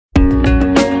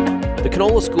The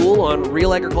Canola School on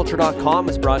RealAgriculture.com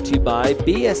is brought to you by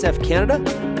BASF Canada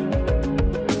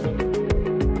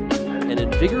and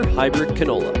Invigor Hybrid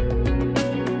Canola.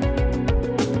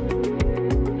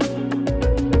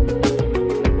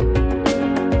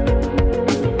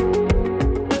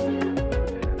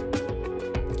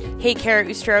 Hey, Kara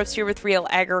Oosterhouse here with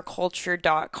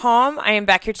RealAgriculture.com. I am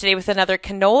back here today with another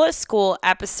Canola School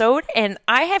episode, and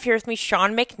I have here with me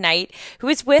Sean McKnight, who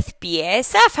is with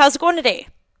BASF. How's it going today?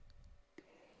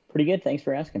 Pretty good. Thanks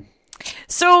for asking.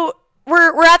 So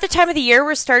we're at the time of the year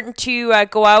we're starting to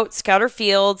go out, scout our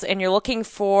fields, and you're looking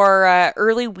for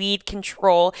early weed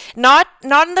control. Not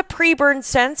in the pre-burn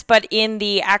sense, but in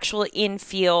the actual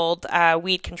in-field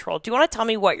weed control. Do you want to tell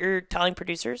me what you're telling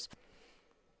producers?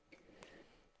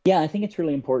 Yeah, I think it's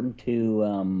really important to,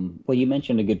 well, you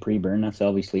mentioned a good pre-burn. That's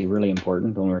obviously really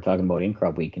important when we're talking about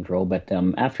in-crop weed control. But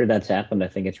after that's happened, I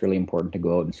think it's really important to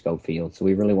go out and scout fields. So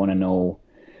we really want to know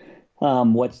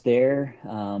what's there,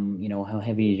 how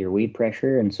heavy is your weed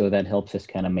pressure. And so that helps us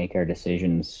kind of make our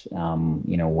decisions,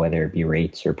 whether it be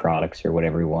rates or products or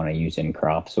whatever we want to use in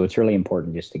crop. So it's really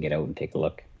important just to get out and take a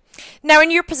look. Now,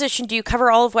 in your position, do you cover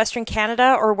all of Western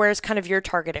Canada, or where's kind of your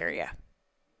target area?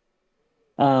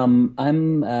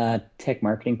 I'm a tech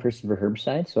marketing person for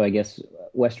herbicides, so I guess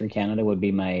Western Canada would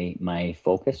be my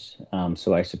focus.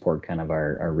 So I support kind of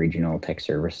our regional tech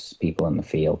service people in the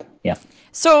field. Yeah.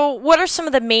 So what are some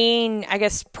of the main, I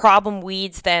guess, problem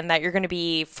weeds then that you're going to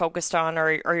be focused on,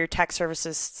 or your tech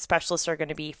services specialists are going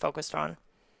to be focused on?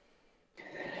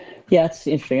 Yeah, it's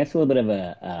interesting. That's a little bit of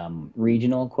a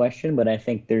regional question, but I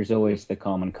think there's always the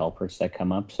common culprits that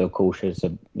come up. So kochia is,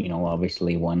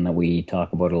 obviously one that we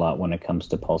talk about a lot when it comes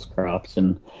to pulse crops.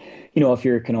 And, if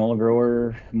you're a canola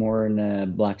grower more in the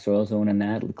black soil zone and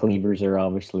that, cleavers are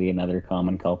obviously another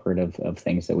common culprit of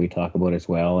things that we talk about as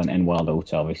well. And wild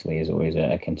oats obviously is always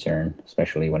a concern,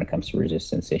 especially when it comes to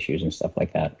resistance issues and stuff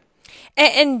like that.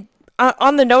 And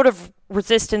on the note of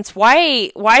resistance,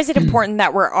 why is it important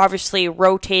that we're obviously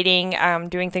rotating,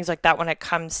 doing things like that when it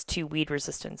comes to weed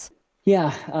resistance?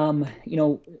 Yeah,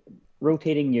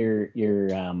 rotating your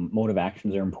mode of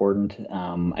actions are important.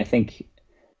 I think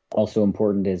also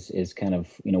important is kind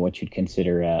of what you'd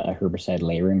consider a herbicide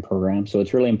layering program. So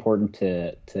it's really important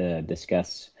to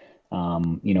discuss with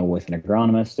an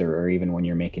agronomist or even when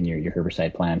you're making your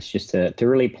herbicide plans, just to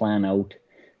really plan out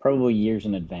probably years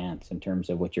in advance in terms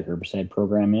of what your herbicide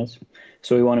program is.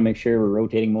 So we want to make sure we're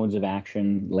rotating modes of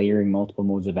action, layering multiple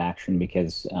modes of action,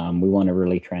 because we want to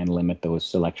really try and limit those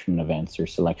selection events or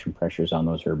selection pressures on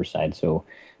those herbicides. So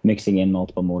mixing in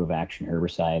multiple mode of action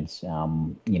herbicides,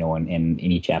 in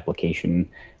each application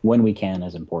when we can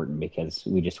is important, because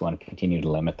we just want to continue to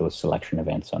limit those selection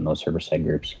events on those herbicide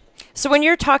groups. So when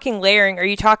you're talking layering, are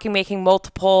you talking making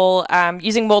multiple,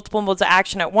 using multiple modes of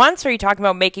action at once, or are you talking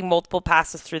about making multiple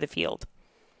passes through the field?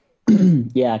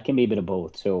 Yeah, it can be a bit of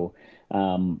both. So,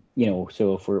 so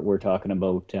if we're talking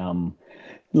about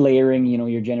layering,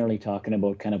 you're generally talking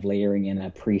about kind of layering in a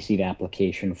pre-seed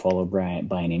application followed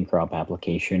by an in-crop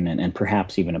application and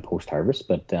perhaps even a post-harvest.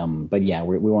 But yeah,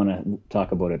 we want to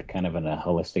talk about it kind of in a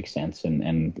holistic sense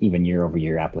and even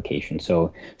year-over-year application.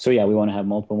 So yeah, we want to have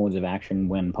multiple modes of action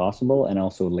when possible, and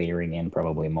also layering in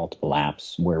probably multiple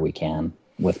apps where we can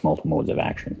with multiple modes of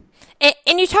action.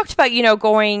 And you talked about,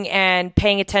 going and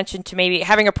paying attention to maybe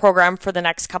having a program for the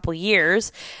next couple of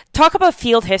years. Talk about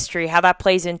field history, how that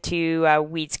plays into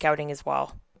weed scouting as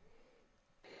well.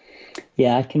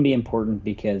 Yeah, it can be important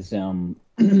because,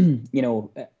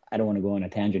 I don't want to go on a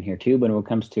tangent here too, but when it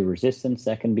comes to resistance,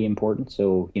 that can be important.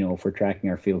 So, if we're tracking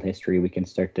our field history, we can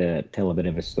start to tell a bit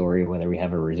of a story, whether we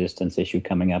have a resistance issue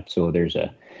coming up. So there's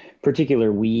a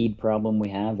particular weed problem we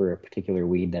have, or a particular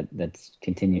weed that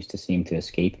continues to seem to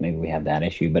escape. Maybe we have that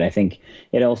issue. But I think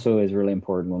it also is really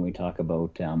important when we talk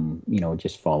about,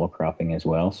 just follow cropping as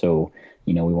well. So,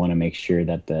 we want to make sure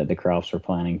that the crops we're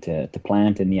planning to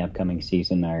plant in the upcoming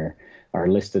season are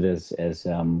listed as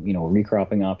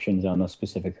recropping options on those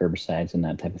specific herbicides and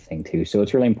that type of thing too. So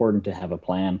it's really important to have a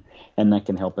plan, and that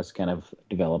can help us kind of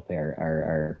develop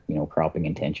our cropping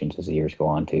intentions as the years go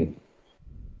on too.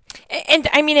 And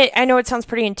I mean, I know it sounds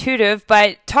pretty intuitive,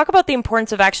 but talk about the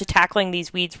importance of actually tackling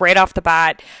these weeds right off the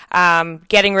bat,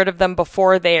 getting rid of them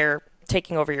before they're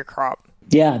taking over your crop.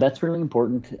 Yeah, that's really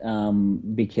important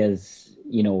because,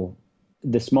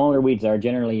 the smaller weeds are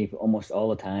generally almost all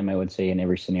the time, I would say in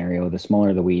every scenario, the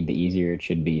smaller the weed, the easier it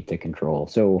should be to control.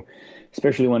 So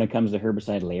especially when it comes to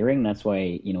herbicide layering, that's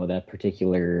why, that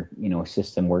particular,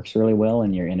 system works really well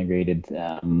in your integrated,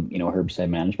 herbicide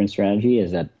management strategy,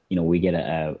 is that, we get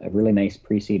a really nice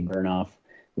pre-seed burn off.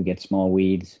 We get small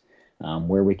weeds.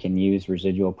 Where we can use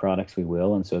residual products, we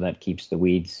will, and so that keeps the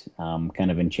weeds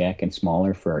kind of in check and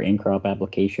smaller for our in-crop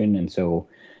application. And so,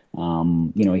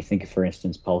 you think, for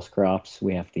instance, pulse crops,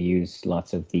 we have to use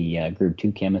lots of the Group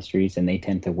 2 chemistries, and they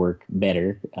tend to work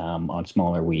better on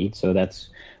smaller weeds. So that's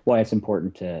why it's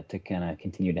important to kind of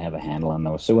continue to have a handle on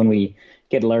those. So when we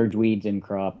get large weeds in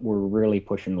crop, we're really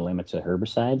pushing the limits of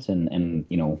herbicides, and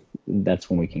that's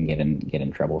when we can get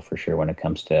in trouble for sure when it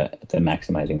comes to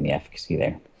maximizing the efficacy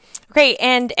there. Great.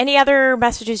 And any other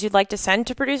messages you'd like to send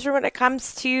to producer when it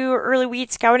comes to early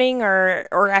weed scouting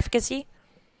or efficacy?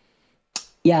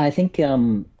 Yeah, I think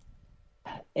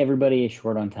everybody is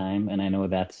short on time, and I know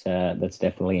that's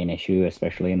definitely an issue,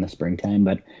 especially in the springtime.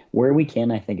 But where we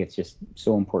can, I think it's just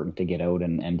so important to get out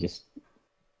and just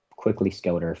quickly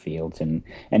scout our fields and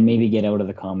maybe get out of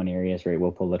the common areas. Right,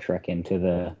 we'll pull the truck into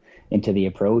the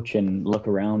approach and look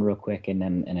around real quick, and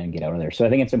then get out of there. So I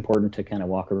think it's important to kind of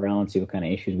walk around, see what kind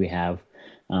of issues we have,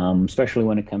 especially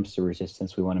when it comes to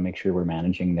resistance. We want to make sure we're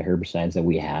managing the herbicides that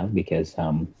we have, because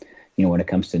when it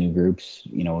comes to new groups,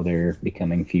 they're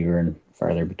becoming fewer and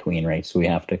farther between, right? So we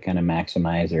have to kind of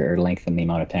maximize or lengthen the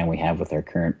amount of time we have with our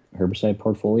current herbicide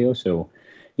portfolio. So,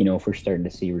 if we're starting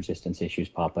to see resistance issues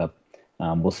pop up,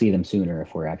 we'll see them sooner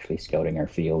if we're actually scouting our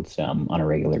fields on a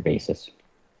regular basis.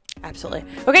 Absolutely.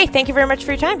 Okay, thank you very much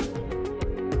for your time.